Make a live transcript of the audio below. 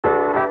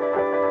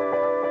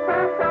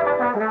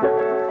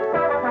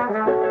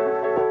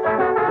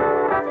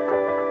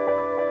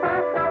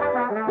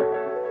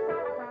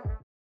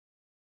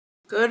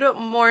Good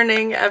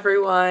morning,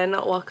 everyone.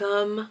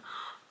 Welcome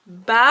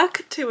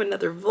back to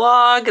another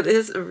vlog.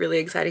 This is a really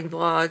exciting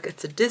vlog.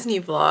 It's a Disney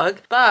vlog,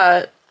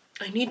 but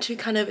I need to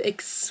kind of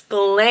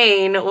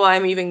explain why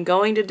I'm even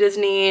going to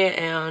Disney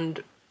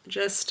and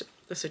just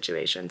the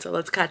situation. So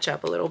let's catch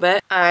up a little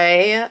bit.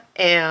 I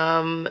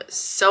am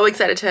so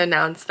excited to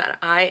announce that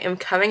I am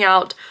coming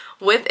out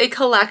with a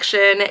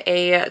collection,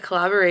 a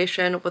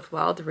collaboration with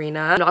Wild Rena.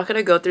 I'm not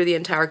gonna go through the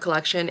entire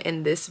collection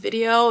in this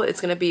video.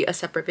 It's gonna be a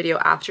separate video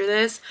after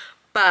this,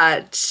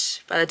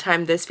 but by the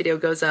time this video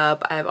goes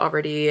up, I've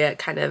already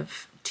kind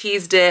of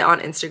teased it on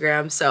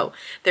Instagram. So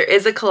there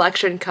is a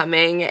collection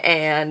coming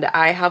and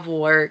I have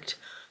worked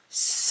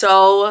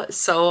so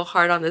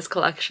hard on this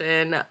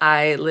collection.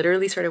 I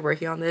literally started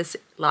working on this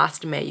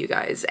last May, you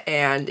guys,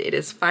 and it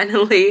is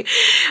finally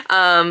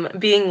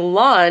being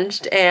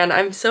launched and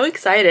I'm so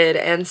excited.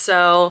 And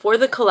so for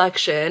the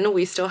collection,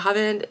 we still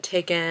haven't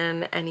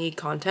taken any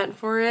content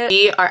for it.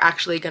 We are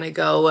actually gonna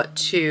go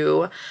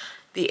to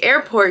the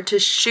airport to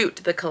shoot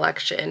the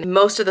collection.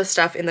 Most of the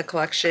stuff in the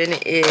collection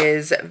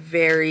is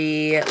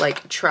very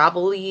like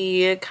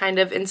travel-y kind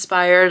of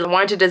inspired. I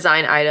wanted to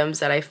design items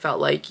that I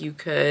felt like you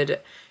could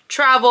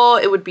travel.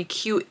 It would be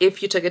cute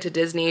if you took it to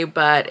Disney,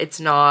 but it's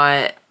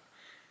not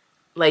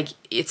like,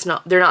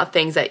 they're not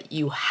things that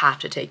you have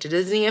to take to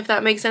Disney, if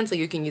that makes sense. Like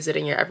you can use it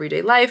in your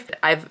everyday life.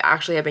 I've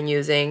been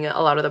using a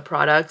lot of the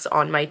products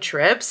on my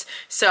trips,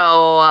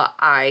 so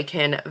I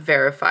can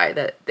verify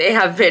that they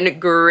have been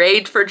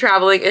great for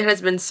traveling. It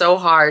has been so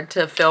hard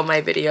to film my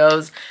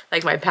videos,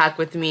 like my pack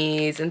with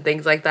me's and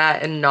things like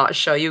that, and not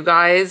show you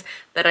guys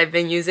that I've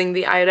been using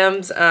the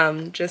items,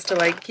 just to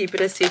like keep it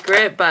a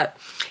secret. But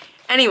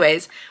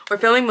anyways, we're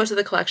filming most of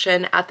the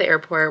collection at the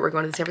airport. We're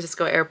going to the San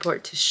Francisco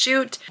airport to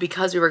shoot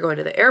because we were going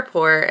to the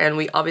airport and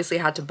we obviously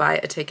had to buy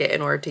a ticket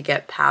in order to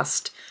get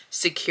past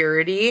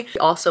security. We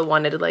also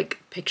wanted like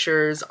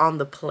pictures on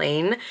the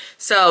plane.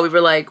 So we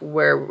were like,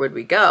 where would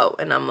we go?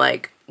 And I'm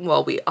like,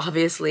 well, we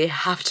obviously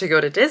have to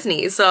go to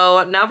Disney.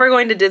 So now we're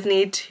going to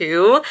Disney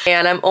too.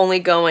 And I'm only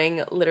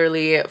going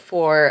literally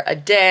for a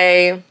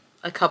day,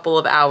 a couple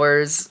of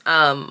hours,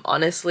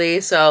 honestly.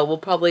 So we'll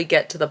probably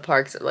get to the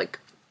parks at like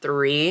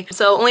 3.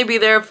 So I'll only be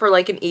there for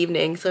like an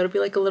evening. So it'll be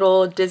like a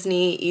little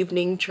Disney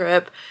evening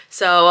trip.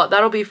 So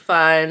that'll be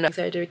fun. I'm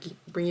excited to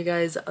bring you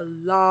guys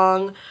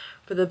along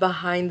for the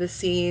behind the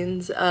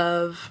scenes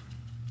of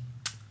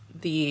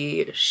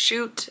the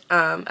shoot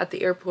at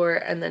the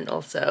airport, and then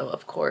also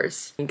of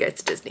course get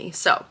to Disney.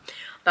 So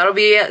that'll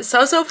be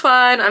so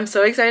fun. I'm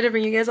so excited to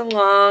bring you guys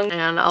along,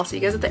 and I'll see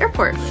you guys at the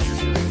airport.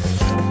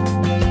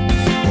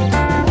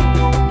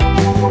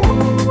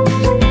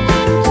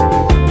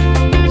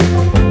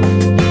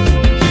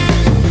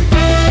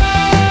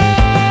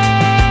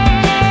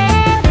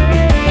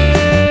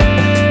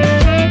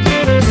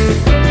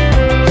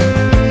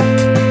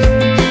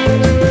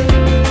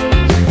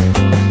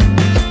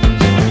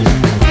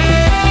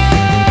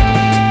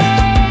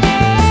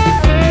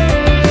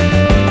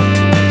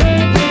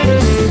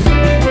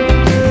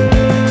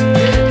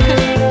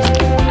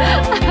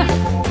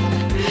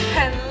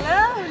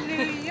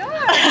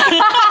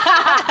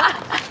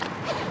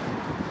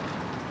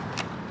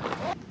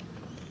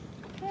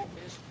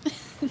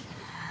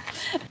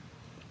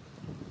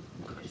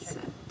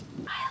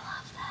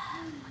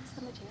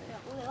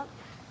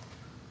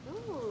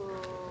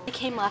 It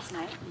came last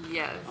night?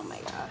 Yes. Oh my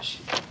gosh.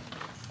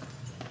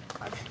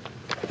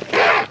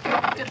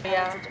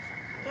 Yeah.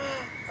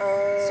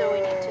 So we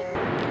need to...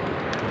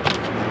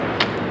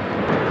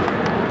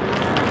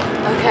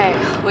 Okay,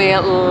 we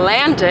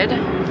landed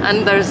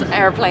and there's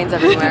airplanes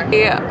everywhere.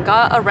 We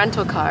got a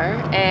rental car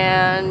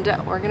and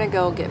we're gonna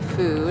go get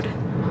food.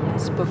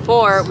 So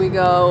before we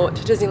go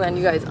to Disneyland,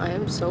 you guys, I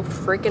am so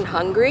freaking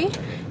hungry.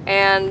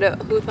 And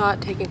who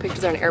thought taking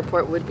pictures at an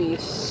airport would be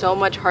so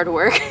much hard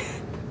work?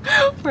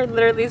 We're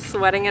literally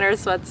sweating in our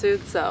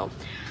sweatsuits, so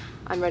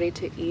I'm ready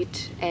to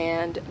eat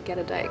and get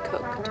a Diet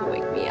Coke to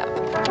wake me up.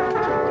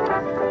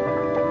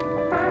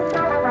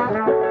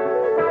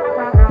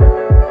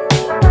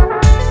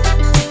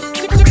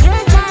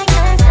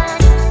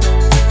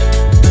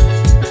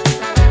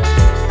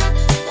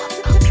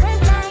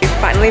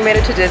 Made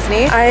it to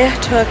Disney. I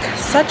took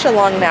such a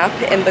long nap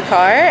in the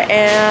car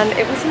and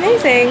it was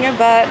amazing,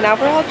 but now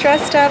we're all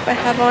dressed up. I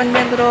have on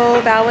my little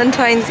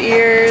Valentine's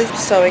ears.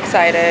 So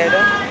excited.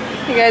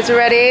 You guys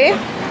ready?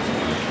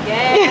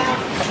 Yeah.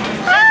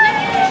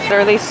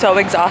 Literally so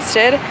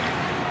exhausted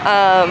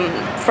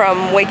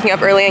from waking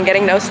up early and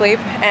getting no sleep,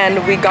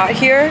 and we got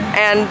here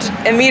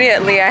and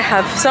immediately I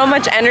have so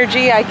much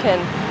energy. I can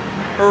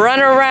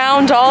run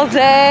around all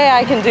day.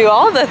 I can do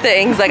all the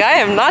things. Like, I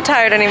am not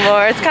tired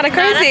anymore. It's kind of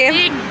crazy. Not us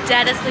being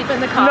dead asleep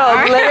in the car. No,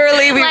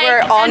 literally we like,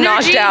 were all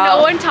energy, knocked out.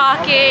 No one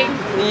talking.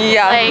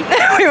 Yeah, like,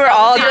 we were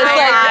all just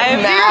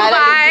like mad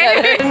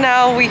at each other.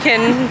 Now we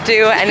can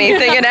do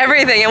anything and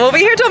everything, and we'll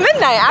be here till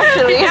midnight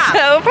actually. Yeah.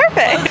 So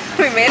perfect.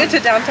 We made it to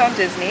downtown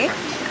Disney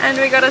and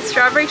we got a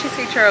strawberry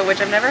cheesecake churro,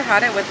 which I've never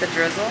had it with the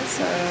drizzle,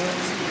 so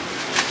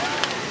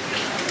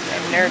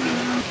I'm nervy.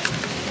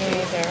 Me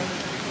neither.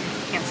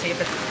 Can't see it,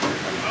 but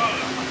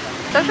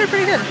It's actually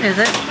pretty good. Is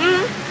it?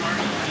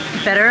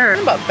 Better?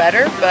 Not about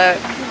better, but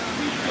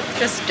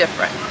just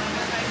different.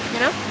 You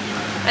know?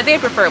 I think I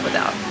prefer it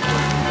without.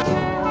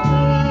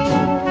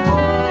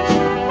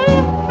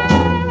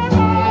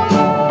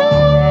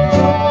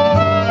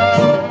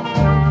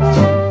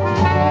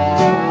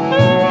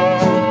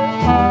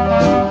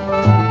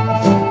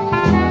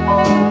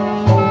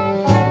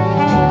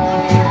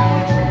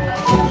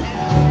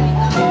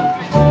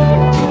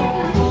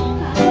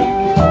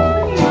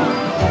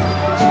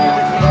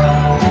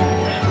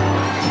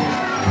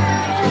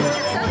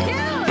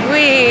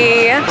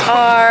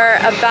 Are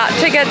about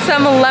to get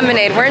some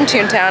lemonade. We're in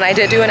Toontown. I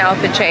did do an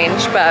outfit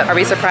change, but are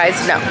we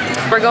surprised? No.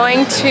 We're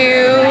going to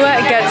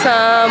get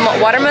some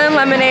watermelon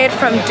lemonade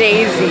from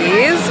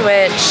Daisy's,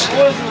 which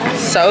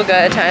so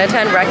good, 10 out of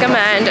 10,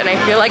 recommend, and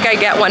I feel like I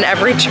get one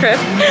every trip,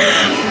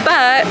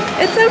 but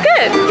it's so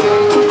good.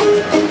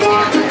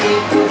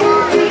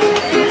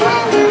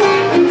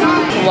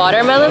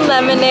 Watermelon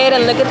lemonade,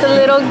 and look at the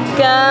little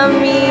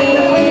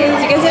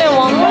gummies. You guys didn't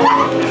want one?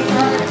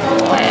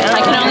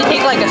 I can only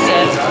take like a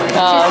sip.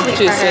 Oh,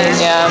 too sweet,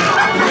 yeah.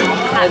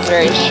 It's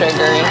very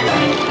sugary.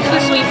 Too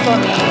sweet for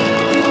me.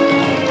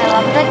 I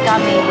love the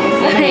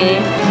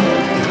gummies.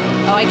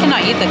 Oh, I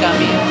cannot eat the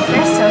gummies.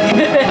 They're so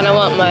good. And I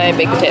want my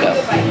baked potato.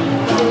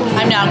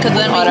 I'm down because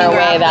then we On can our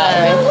way grab that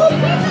way.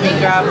 we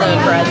grab the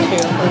bread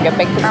too. We get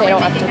baked potato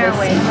after this.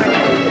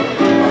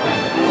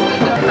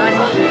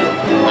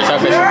 Let's try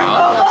fishing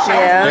out.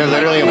 Yeah. They're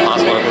literally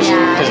impossible to fish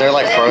because they're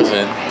like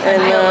frozen. I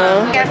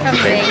know. They're from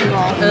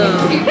Bengal.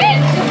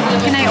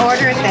 Can I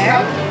order it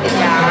there?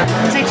 Yeah.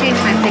 Once I change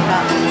my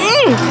pickup.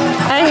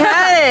 I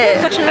had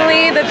it.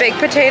 Fortunately, the baked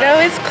potato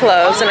is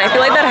closed, and I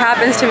feel like that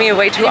happens to me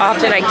way too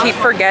often. I keep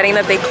forgetting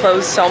that they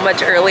close so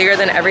much earlier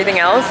than everything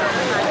else.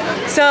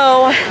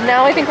 So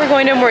now I think we're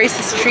going to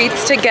Maurice's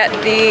Treats to get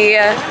the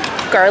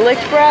garlic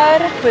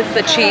bread with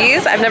the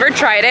cheese. I've never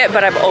tried it,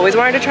 but I've always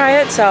wanted to try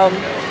it, so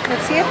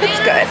let's see if it's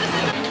good.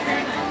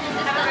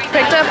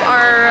 Picked up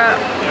our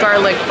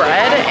garlic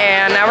bread,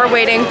 and now we're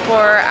waiting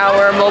for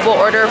our mobile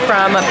order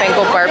from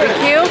Bengal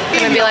Barbecue. It's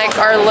gonna be like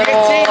our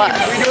little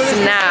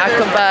snack,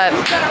 but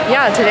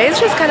yeah, today's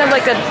just kind of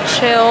like a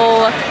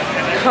chill,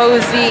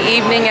 cozy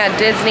evening at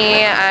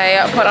Disney.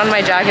 I put on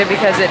my jacket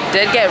because it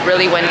did get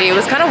really windy. It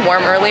was kind of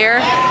warm earlier,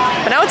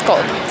 but now it's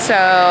cold. So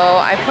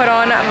I put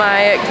on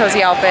my cozy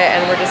outfit,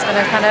 and we're just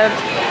gonna kind of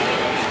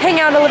hang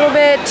out a little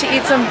bit, to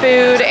eat some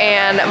food,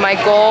 and my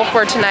goal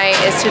for tonight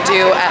is to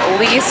do at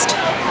least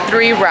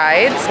 3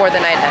 rides before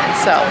the night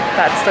ends, so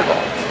that's the goal.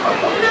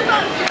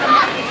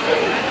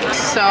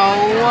 So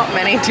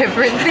many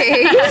different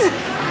things.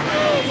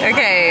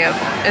 Okay,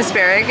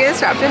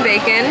 asparagus wrapped in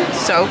bacon,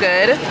 so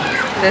good.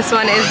 This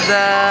one is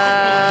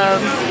the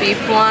beef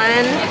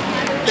one.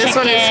 This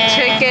one is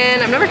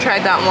chicken. I've never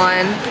tried that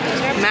one.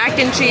 Mac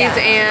and cheese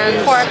and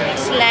Pork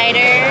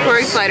sliders.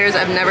 pork sliders.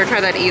 I've never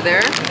tried that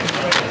either.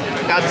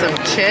 Got some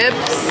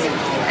chips,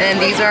 and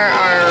these are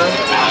our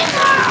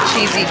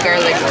cheesy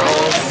garlic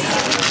rolls.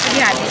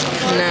 Yeah.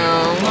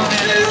 No.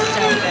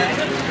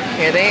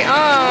 Here they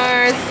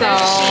are. So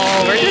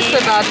we're just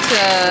about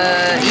to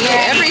eat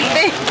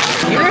everything.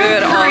 You're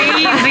good.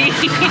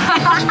 Crazy.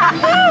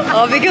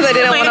 All because I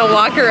didn't want to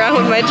walk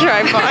around with my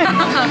tripod.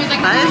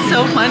 That is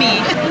so funny.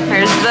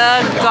 Here's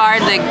the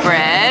garlic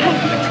bread.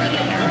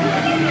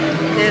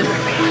 There's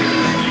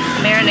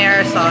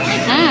marinara sauce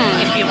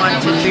if you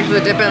want to. You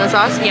put the dip in the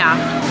sauce? Yeah.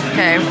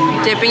 Okay,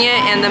 dipping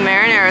it in the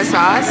marinara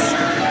sauce.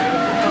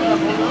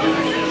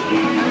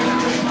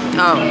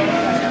 Oh.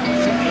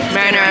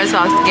 Marinara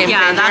sauce game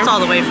changer. That's all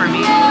the way for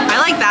me.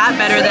 I like that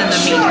better than the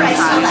meat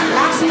inside.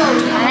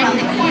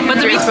 But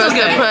the meat's still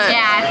good.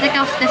 Yeah, it's like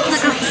a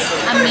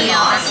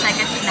meal. It's like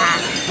a snack.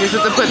 You're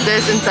supposed to put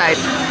this inside.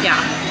 Yeah.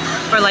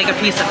 Or like a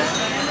piece of it.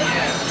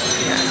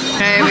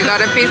 Okay, we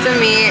got a piece of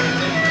meat.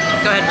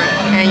 Go ahead,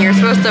 Britt. And you're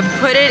supposed to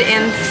put it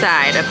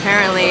inside.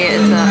 Apparently,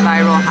 it's a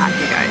viral hack,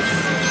 you guys.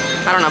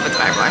 I don't know if it's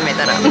viral. I made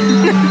that up.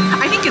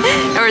 I think it's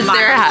Or is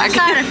there a hack?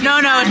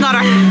 No, it's not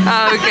our.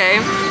 Oh, okay.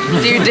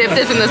 Do you dip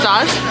this in the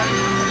sauce?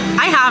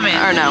 I haven't.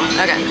 Or no?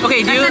 Okay.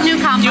 Okay, do That's a new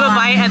combo. a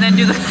bite and then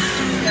do the.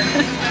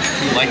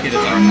 You like it,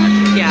 it's our hack.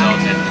 Yeah.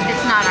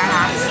 It's not our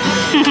house.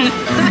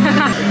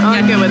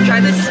 I'm good with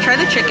Try the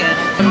chicken.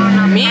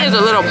 meat is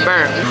a little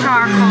burnt.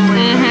 Charcoal.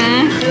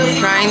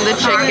 Trying the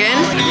chicken.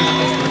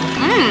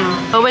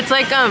 Oh, it's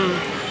like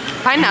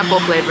pineapple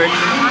flavored.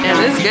 Yeah,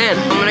 this is good.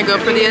 I'm gonna go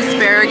for the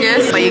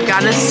asparagus, but you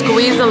gotta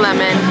squeeze the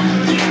lemon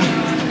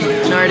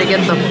in order to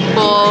get the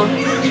full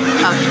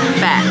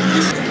effect.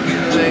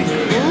 Like,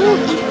 ooh.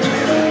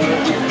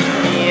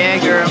 Yeah,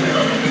 girl.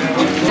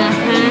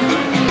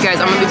 You guys,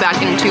 I'm gonna be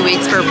back in 2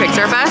 weeks for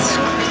Pixar Fest.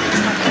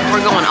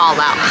 We're going all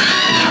out.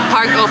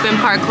 Park open,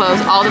 park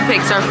closed, all the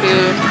Pixar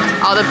food,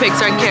 all the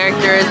Pixar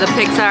characters, the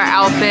Pixar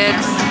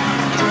outfits.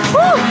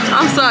 Woo,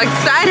 I'm so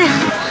excited.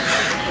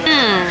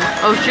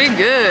 Oh, she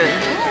good.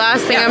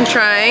 Last thing I'm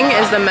trying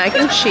is the mac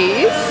and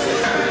cheese.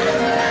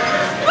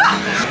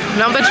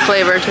 Not much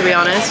flavor, to be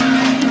honest,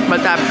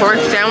 but that pork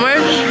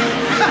sandwich,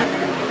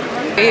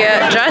 We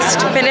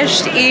just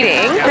finished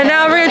eating, and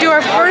now we're gonna do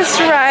our first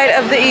ride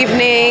of the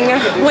evening,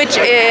 which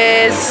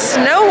is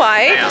Snow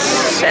White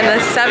and the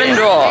Seven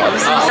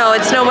Dwarfs. No,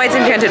 it's Snow White's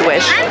Enchanted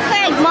Wish. I'm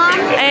Craig, Mom.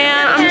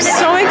 And I'm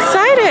so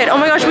excited. Oh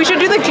my gosh, we should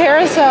do the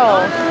carousel.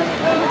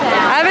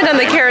 I haven't done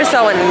the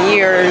carousel in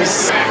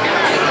years.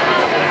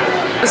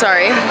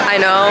 Sorry, I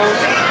know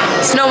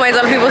Snow White's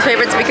a lot of people's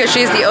favorites because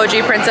she's the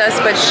OG princess,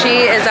 but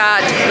she is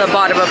at the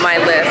bottom of my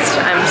list.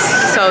 I'm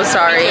so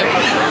sorry.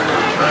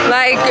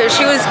 Like,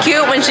 she was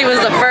cute when she was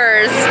the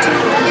first,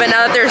 but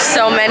now that there's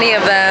so many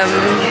of them,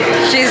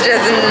 she's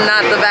just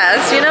not the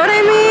best, you know what I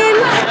mean?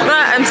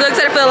 But I'm so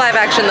excited for the live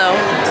action though,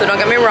 so don't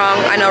get me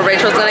wrong. I know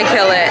Rachel's gonna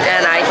kill it,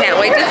 and I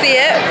can't wait to see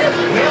it.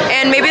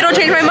 And maybe it'll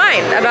change my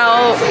mind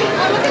about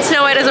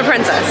Snow White as a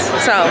princess,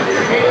 so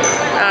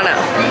I don't know.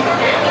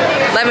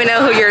 Let me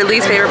know who your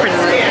least favorite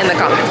princess is in the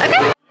comments,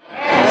 okay?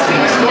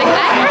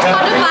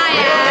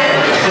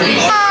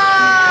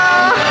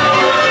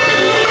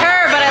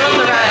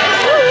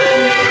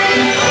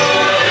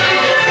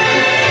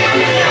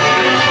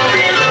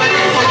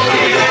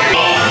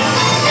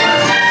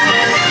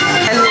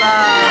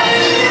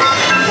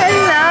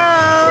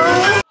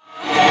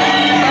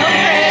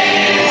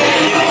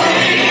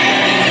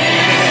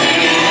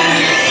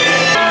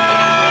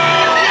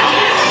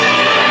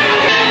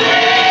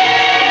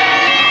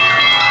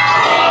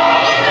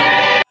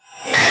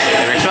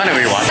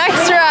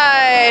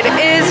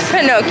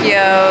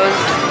 Pinocchio's,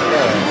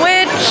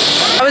 which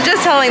I was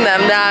just telling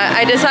them that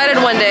I decided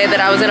one day that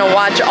I was gonna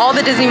watch all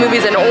the Disney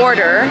movies in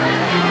order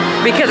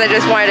because I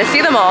just wanted to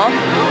see them all,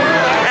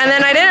 and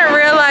then I didn't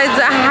realize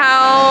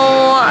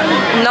how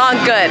not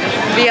good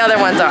the other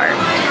ones are.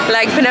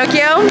 Like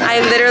Pinocchio, I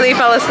literally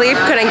fell asleep,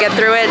 couldn't get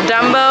through it.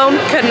 Dumbo,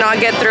 could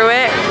not get through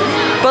it.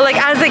 But like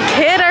as a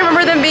kid, I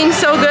remember them being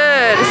so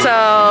good, so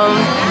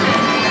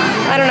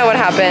I don't know what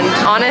happened.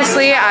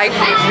 Honestly,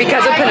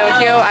 because of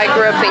Pinocchio, I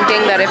grew up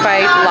thinking that if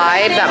I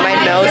lied, that my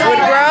nose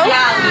would grow.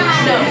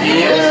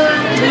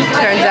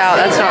 Turns out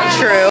that's not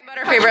true.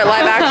 Our favorite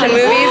live action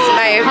movies,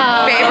 my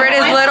favorite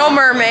is Little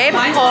Mermaid.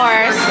 Of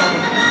course.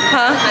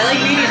 Huh? I like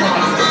Beauty and the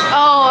Beast.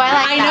 Oh, I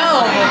like I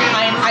know.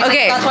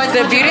 Okay,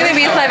 the Beauty and the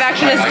Beast live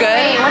action is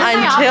good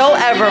until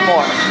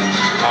Evermore.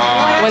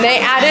 When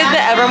they added the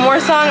Evermore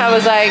song, I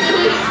was like,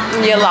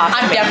 you lost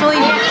I'm me.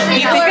 definitely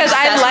Because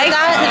I liked,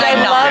 I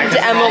loved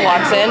Emma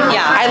Watson.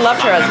 Yeah. I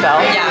loved her as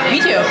Belle. Yeah, me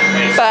too.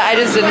 But I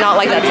just did not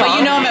like that song. But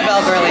you know I'm a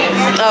Belle girly.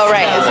 Oh,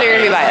 right. So you're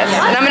gonna be biased.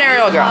 And I'm an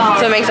Ariel girl,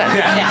 so it makes sense.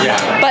 Yeah.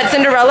 But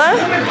Cinderella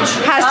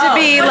has to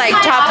be like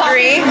top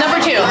 3. Number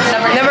 2.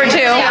 Number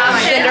 2,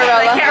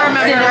 Cinderella. I can't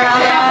remember.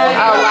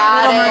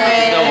 Aladdin.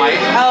 Snow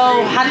White.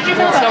 Oh, how did you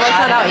feel about Snow White's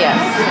not out yet.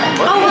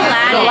 Oh,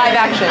 Aladdin. The live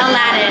action.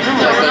 Aladdin.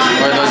 Where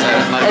are those at?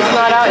 It's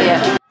not out yet.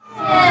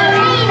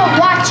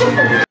 Watch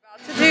it.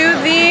 To do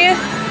the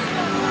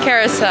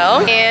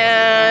carousel,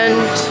 and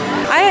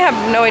I have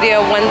no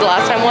idea when the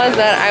last time was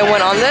that I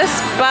went on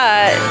this,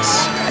 but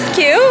it's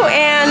cute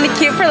and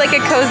cute for like a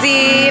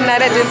cozy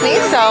night at Disney,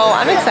 so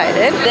I'm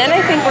excited. Then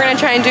I think we're gonna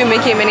try and do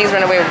Mickey and Minnie's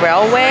Runaway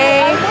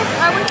Railway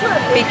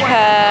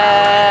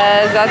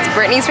because that's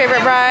Brittany's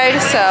favorite ride,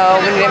 so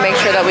we need to make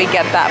sure that we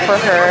get that for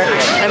her.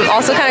 I'm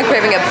also kind of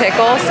craving a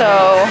pickle,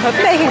 so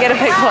hopefully I can get a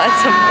pickle at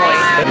some point.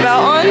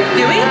 Belt on?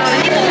 Do we?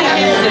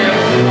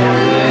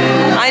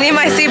 I need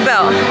my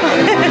seatbelt.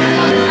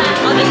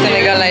 I'm just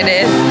gonna go like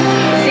this.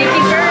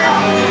 Safety first.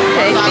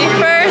 Safety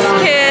first,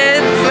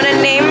 kids. I'm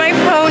gonna name my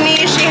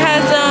pony. She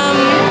has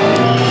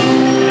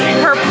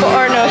purple,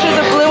 or no, she has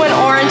a blue and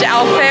orange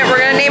outfit. We're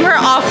gonna name her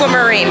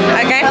Aquamarine,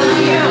 okay?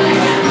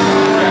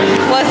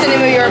 What's the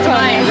name of your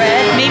pony?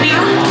 Red. Maybe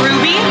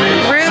Ruby?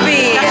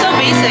 Ruby. That's so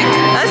basic.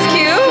 That's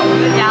cute.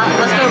 Yeah,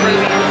 let's go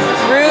Ruby.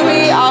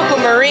 Ruby,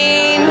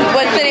 Aquamarine.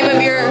 What's the name of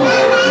your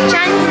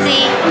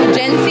Chauncey.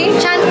 Jency?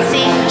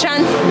 Chauncey.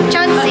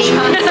 Chauncey.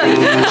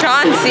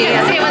 Chauncey.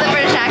 Say it with a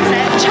British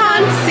accent.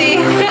 Chauncey.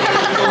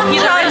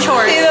 He's a rich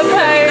horse. Chauncey the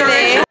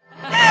pony.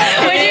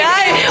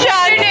 Yes,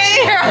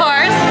 Chauncey. Your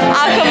horse.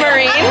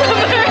 Aquamarine.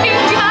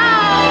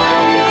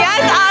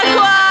 Yes,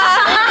 Aqua.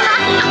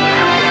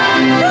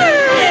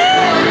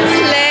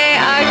 Slay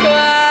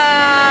Aqua.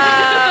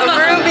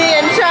 Ruby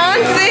and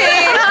Chauncey.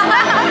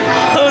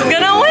 Who's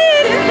gonna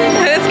win?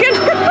 Who's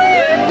gonna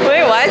win?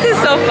 Wait, why is this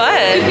so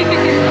fun?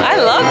 I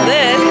love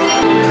this.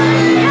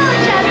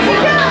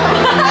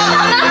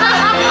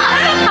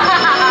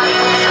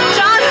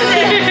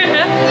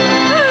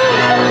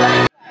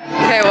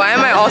 Okay, why am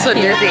I also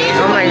dizzy?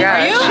 Oh my gosh.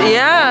 Are you?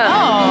 Yeah.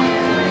 Oh.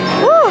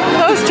 Woo,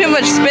 that was too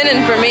much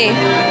spinning for me.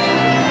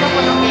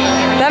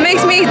 That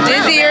makes me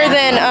dizzier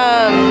than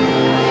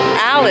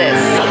Alice.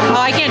 Oh,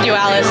 I can't do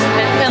Alice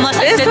unless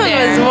I This sit one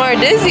there. was more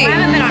dizzy. I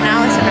haven't been on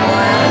Alice in a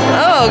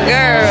while. Oh,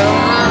 girl.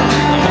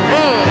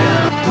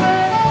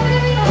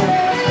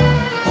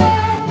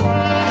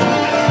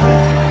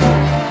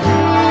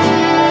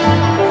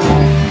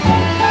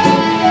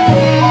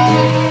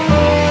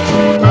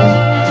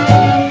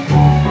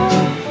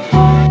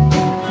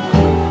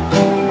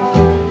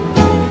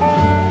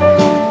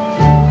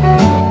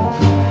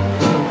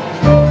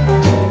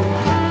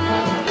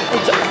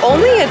 It's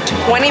only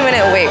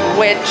wait,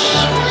 which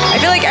I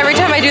feel like every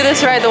time I do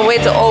this ride, the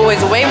wait's always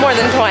way more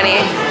than 20,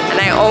 and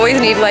I always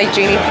need like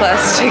Genie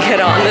Plus to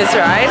get on this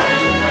ride.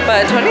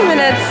 But 20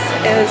 minutes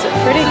is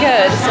pretty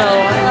good, so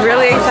I'm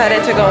really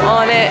excited to go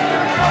on it.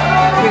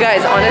 You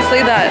guys,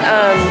 honestly, that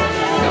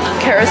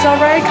carousel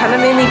ride kind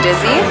of made me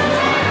dizzy.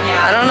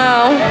 I don't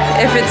know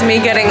if it's me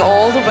getting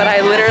old, but I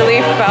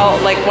literally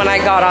felt like when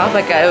I got off,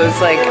 like I was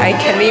like, I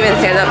couldn't even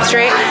stand up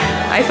straight.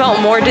 I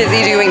felt more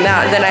dizzy doing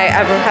that than I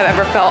have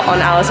ever felt on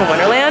Alice in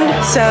Wonderland.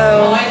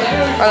 So,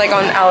 or like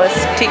on Alice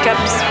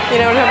Teacups, you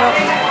know what I'm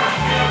talking about?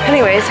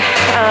 Anyways,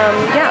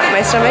 yeah,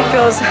 my stomach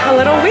feels a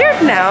little weird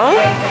now.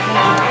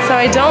 So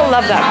I don't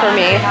love that for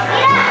me.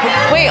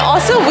 Wait,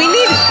 also we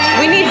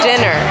need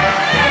dinner.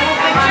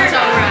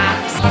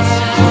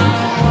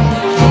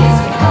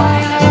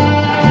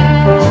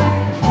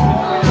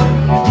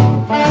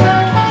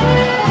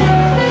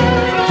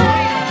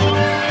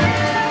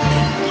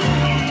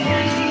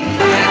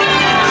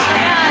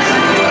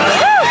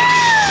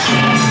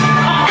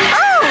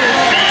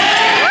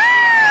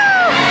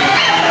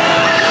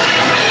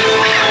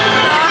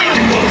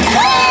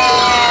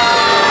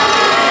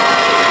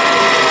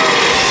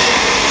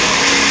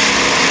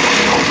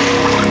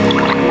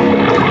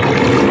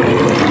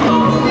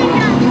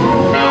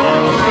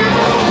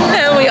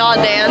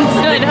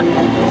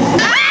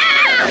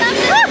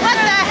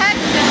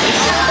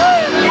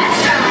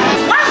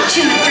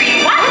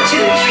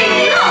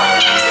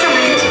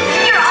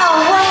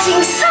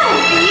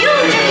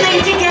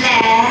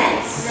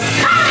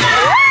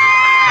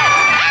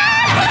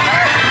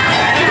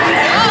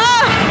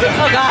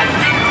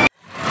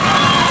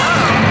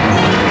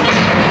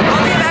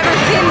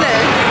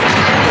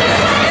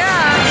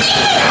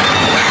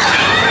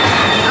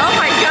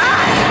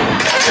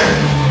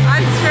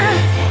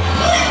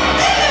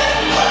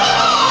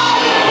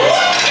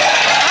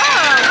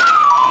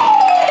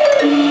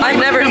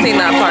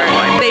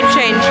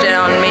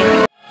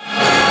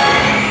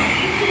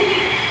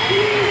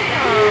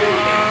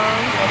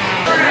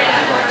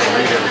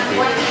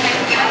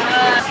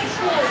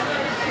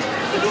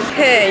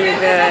 Hey you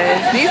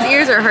guys, these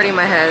ears are hurting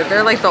my head.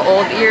 They're like the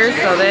old ears,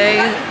 so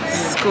they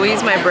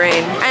squeeze my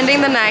brain.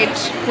 Ending the night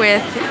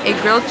with a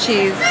grilled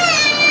cheese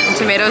and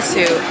tomato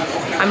soup.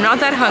 I'm not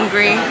that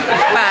hungry,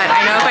 but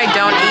I know if I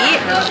don't eat,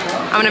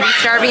 I'm gonna be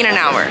starving in an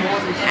hour,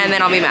 and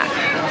then I'll be mad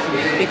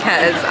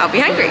because I'll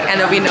be hungry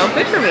and there'll be no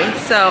food for me.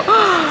 So,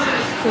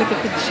 look at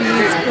the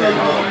cheese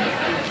roll.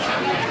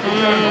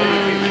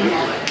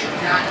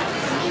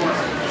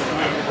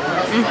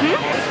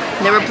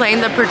 They were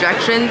playing the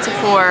projections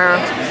for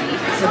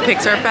the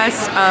Pixar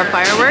Fest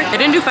fireworks. They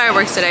didn't do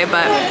fireworks today,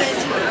 but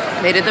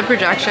they did the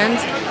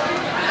projections.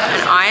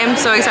 And I am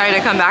so excited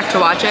to come back to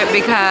watch it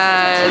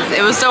because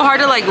it was so hard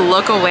to like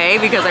look away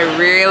because I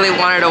really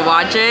wanted to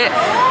watch it.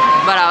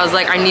 But I was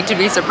like, I need to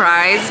be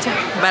surprised.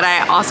 But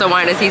I also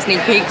wanted to see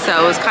sneak peek,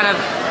 so it was kind of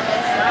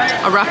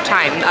a rough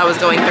time I was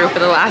going through for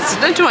the last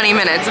 20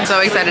 minutes. I'm so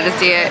excited to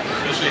see it.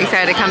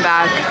 Excited to come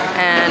back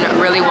and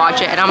really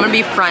watch it. And I'm gonna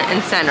be front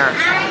and center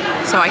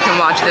so I can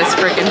watch this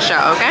freaking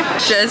show, okay?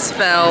 Just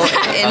fell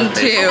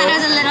into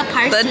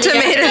the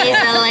tomato.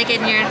 Like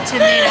in your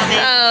tomato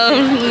base. Oh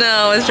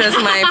no, it's just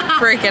my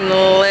freaking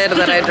lid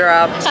that I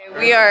dropped.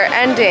 We are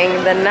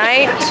ending the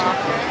night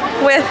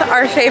with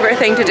our favorite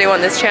thing to do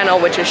on this channel,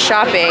 which is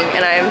shopping,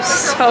 and I am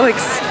so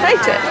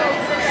excited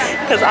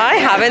because I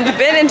haven't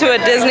been into a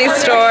Disney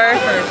store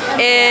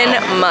in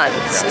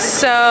months.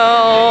 So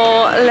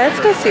let's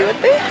go see what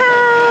they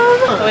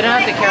have. We don't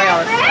have to carry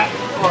all this stuff.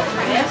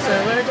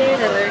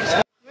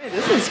 Wait,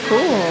 this is cool.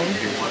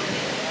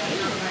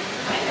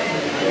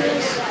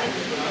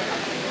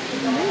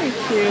 Very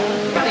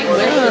cute.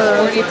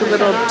 Wow, with a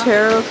little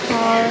tarot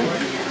card,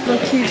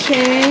 little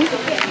keychain.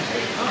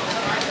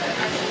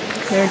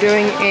 They're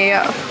doing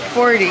a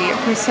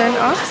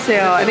 40% off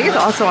sale. I think it's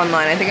also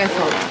online. I think I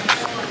saw that.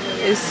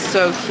 It's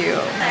so cute.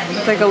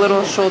 It's like a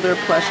little shoulder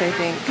plush, I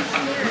think.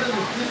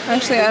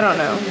 Actually, I don't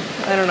know.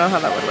 I don't know how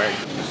that would work.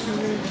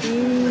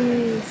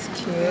 These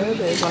cute.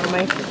 There's one of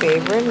my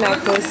favorite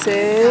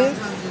necklaces.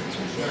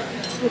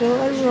 Little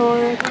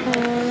Aurora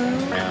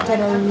card. Got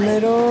a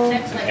little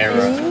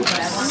loops.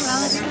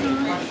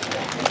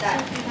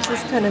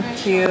 This is kind of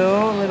cute.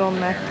 Little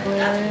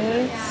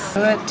necklace.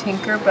 Got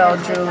Tinkerbell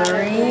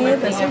jewelry.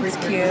 This one's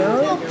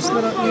cute. Just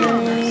little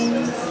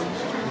earrings.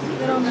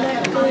 Little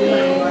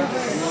necklace.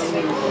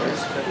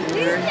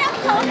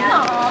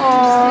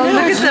 Oh,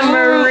 look at the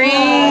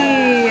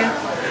Marie.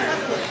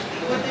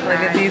 Look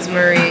at these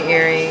Marie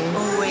earrings.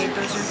 Oh wait,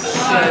 those are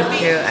so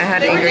cute. I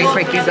had Ingrid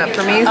pick these up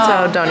for me,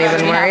 so don't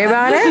even worry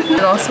about it.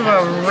 There's also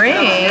a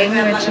ring,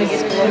 which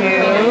is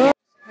cute.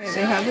 Okay,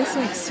 they have this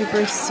like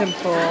super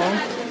simple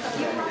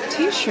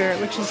t-shirt,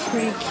 which is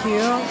pretty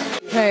cute.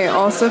 Okay,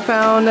 also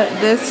found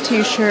this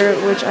t-shirt,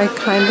 which I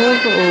kind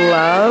of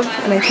love,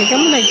 and I think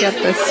I'm gonna get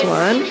this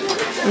one.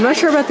 I'm not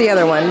sure about the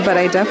other one, but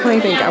I definitely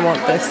think I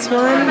want this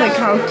one. Like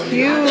how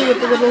cute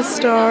with the little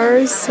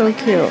stars, so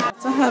cute. I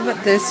also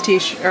have this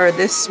t-shirt, or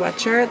this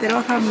sweatshirt. They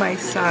don't have my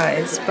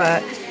size,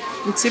 but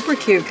it's super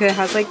cute because it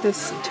has like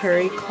this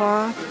terry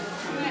cloth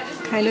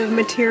kind of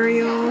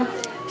material.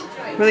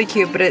 Really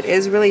cute, but it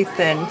is really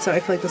thin, so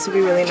I feel like this would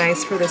be really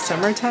nice for the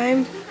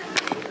summertime.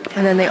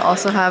 And then they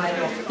also have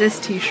this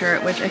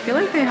t-shirt, which I feel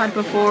like they had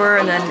before,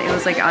 and then it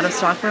was like out of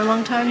stock for a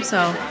long time,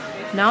 so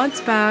now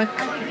it's back,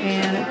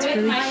 and it's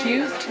really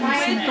cute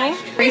and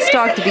simple.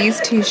 Restocked these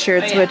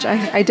t-shirts, which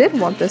I did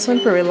want this one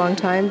for a really long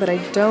time, but I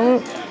don't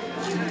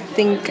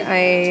think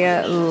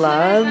I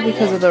love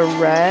because of the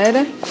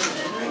red.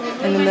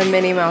 And then the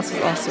Minnie Mouse is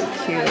also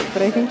cute,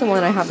 but I think the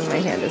one I have in my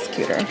hand is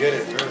cuter.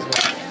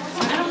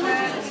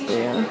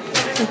 Yeah,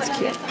 it's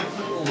cute.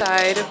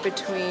 Side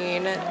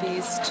between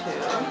these two.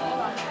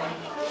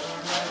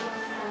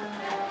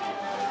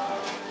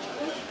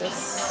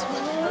 This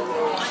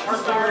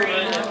one.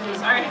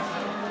 Sorry.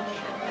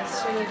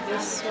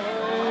 This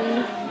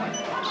one.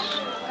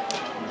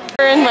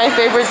 We're in my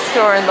favorite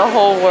store in the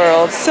whole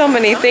world. So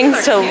many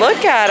things to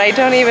look at. I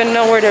don't even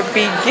know where to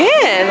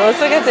begin. Let's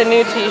look at the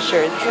new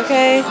t-shirts,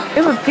 okay?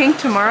 We have a pink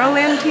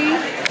Tomorrowland tee.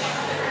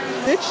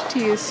 Bitch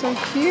tee is so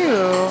cute.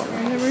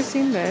 I've never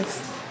seen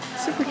this.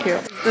 Super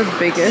cute. The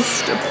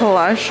biggest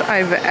plush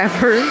I've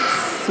ever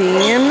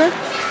seen.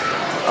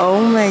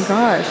 Oh my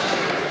gosh.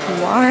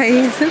 Why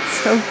is it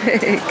so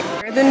big?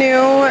 They're the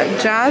new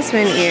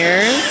Jasmine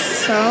ears.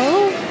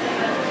 So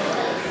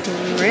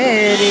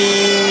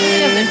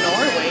pretty.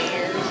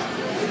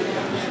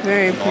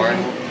 Very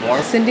pretty.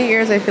 More? Cindy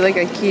ears, I feel like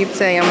I keep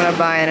saying I'm gonna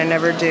buy and I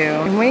never do.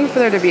 I'm waiting for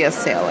there to be a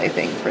sale, I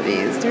think, for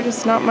these. They're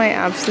just not my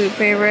absolute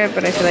favorite,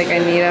 but I feel like I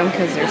need them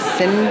because they're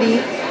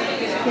Cindy.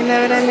 You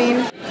know what I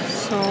mean?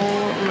 So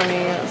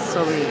many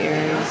silly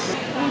ears.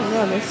 Oh my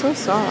god, they're so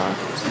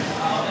soft.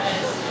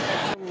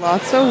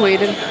 Lots of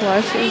weighted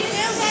plush is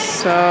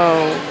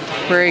so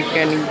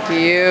freaking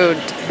cute.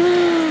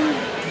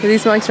 Do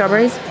these smell like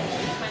strawberries?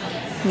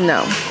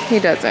 No, he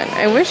doesn't.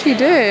 I wish he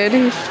did.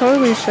 He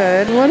totally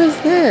should. What is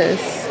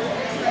this?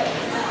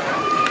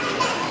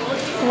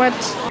 What?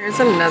 Here's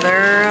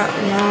another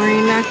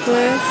Maury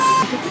necklace.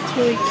 I think it's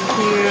really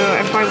cute.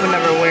 I probably would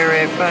never wear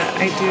it, but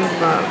I do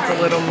love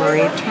the little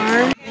Marie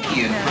charm.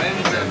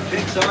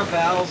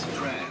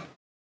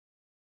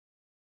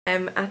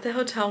 I'm at the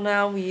hotel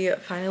now. We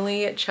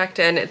finally checked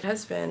in. It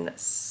has been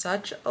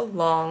such a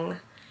long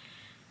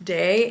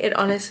day. It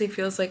honestly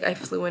feels like I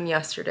flew in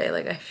yesterday.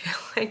 Like, I feel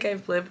like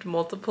I've lived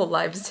multiple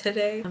lives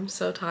today. I'm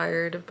so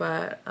tired,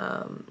 but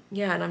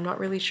yeah, and I'm not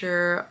really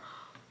sure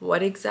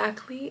what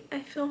exactly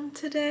I filmed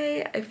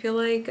today. I feel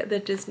like the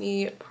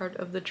Disney part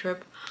of the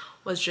trip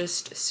was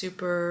just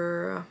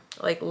super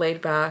like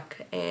laid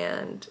back,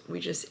 and we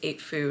just ate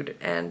food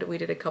and we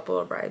did a couple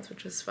of rides,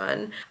 which was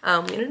fun. We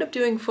ended up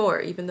doing 4,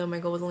 even though my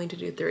goal was only to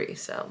do 3,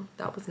 so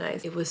that was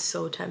nice. It was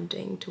so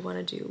tempting to want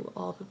to do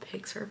all the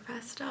Pixar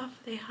Fest stuff.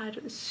 They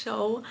had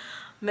so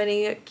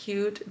many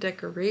cute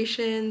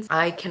decorations.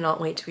 I cannot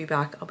wait to be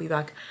back. I'll be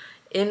back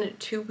in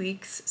 2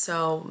 weeks,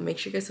 so make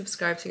sure you guys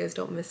subscribe so you guys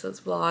don't miss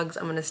those vlogs.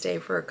 I'm gonna stay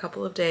for a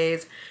couple of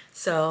days,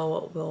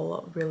 so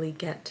we'll really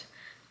get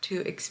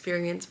to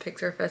experience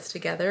Pixar Fest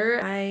together.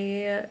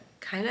 I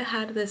kind of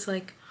had this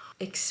like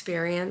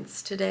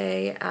experience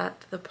today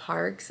at the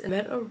parks and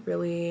met a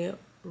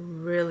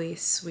really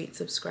sweet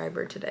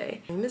subscriber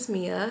today. Her name is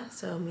Mia,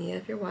 so Mia,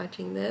 if you're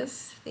watching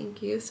this,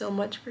 thank you so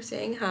much for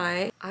saying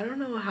hi. I don't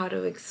know how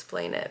to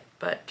explain it,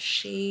 but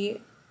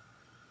she,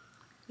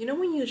 you know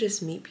when you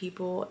just meet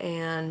people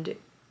and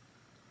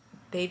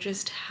they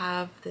just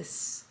have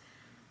this,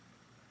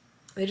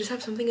 they just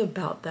have something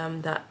about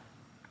them that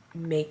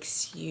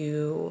makes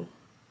you,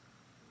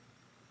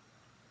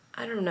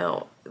 I don't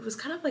know, it was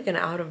kind of like an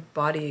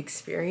out-of-body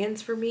experience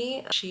for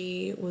me.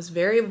 She was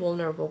very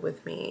vulnerable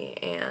with me,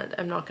 and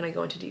I'm not going to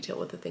go into detail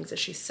with the things that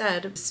she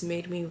said. This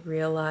made me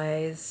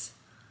realize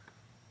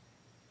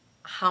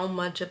how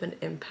much of an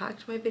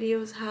impact my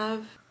videos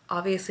have.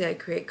 Obviously, I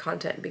create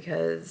content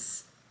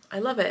because I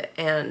love it,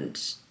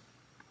 and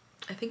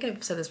I think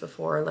I've said this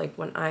before, like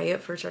when I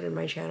first started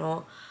my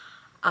channel,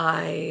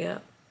 I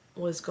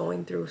was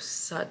going through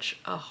such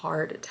a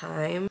hard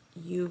time.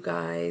 You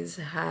guys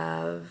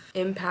have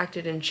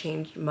impacted and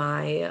changed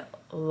my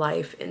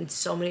life in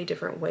so many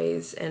different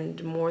ways,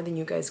 and more than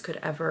you guys could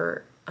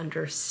ever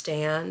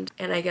understand.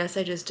 And I guess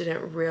I just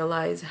didn't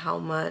realize how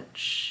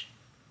much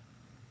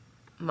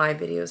my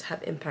videos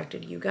have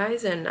impacted you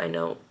guys. And I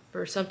know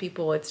for some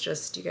people it's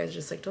just, you guys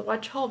just like to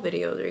watch haul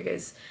videos, or you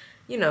guys,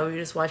 you know, you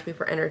just watch me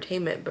for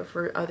entertainment. But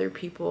for other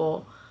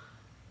people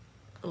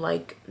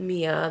like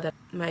Mia, that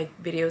my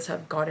videos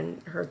have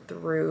gotten her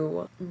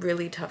through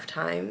really tough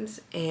times,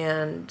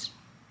 and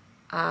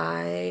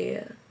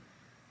I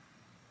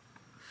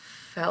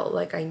felt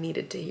like I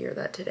needed to hear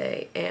that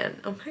today.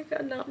 And oh my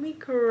god, not me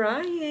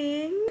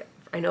crying.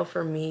 I know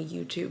for me,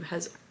 YouTube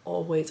has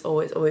always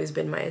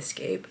been my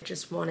escape. I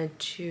just wanted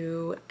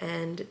to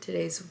end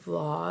today's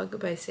vlog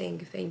by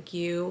saying thank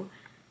you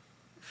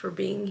for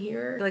being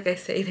here. Like I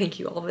say thank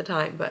you all the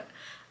time, but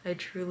I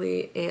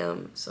truly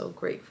am so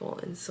grateful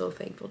and so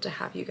thankful to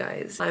have you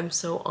guys. I'm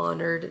so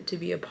honored to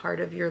be a part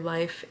of your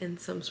life in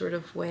some sort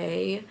of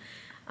way.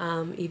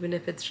 Even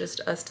if it's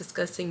just us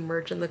discussing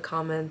merch in the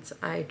comments.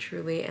 I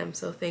truly am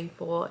so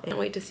thankful. I can't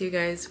wait to see you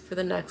guys for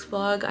the next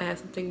vlog. I have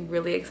something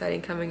really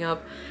exciting coming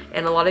up,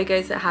 and a lot of you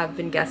guys that have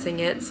been guessing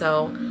it,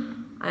 so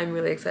I'm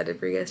really excited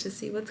for you guys to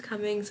see what's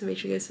coming. So make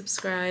sure you guys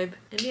subscribe,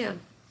 and yeah,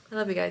 I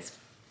love you guys.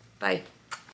 Bye.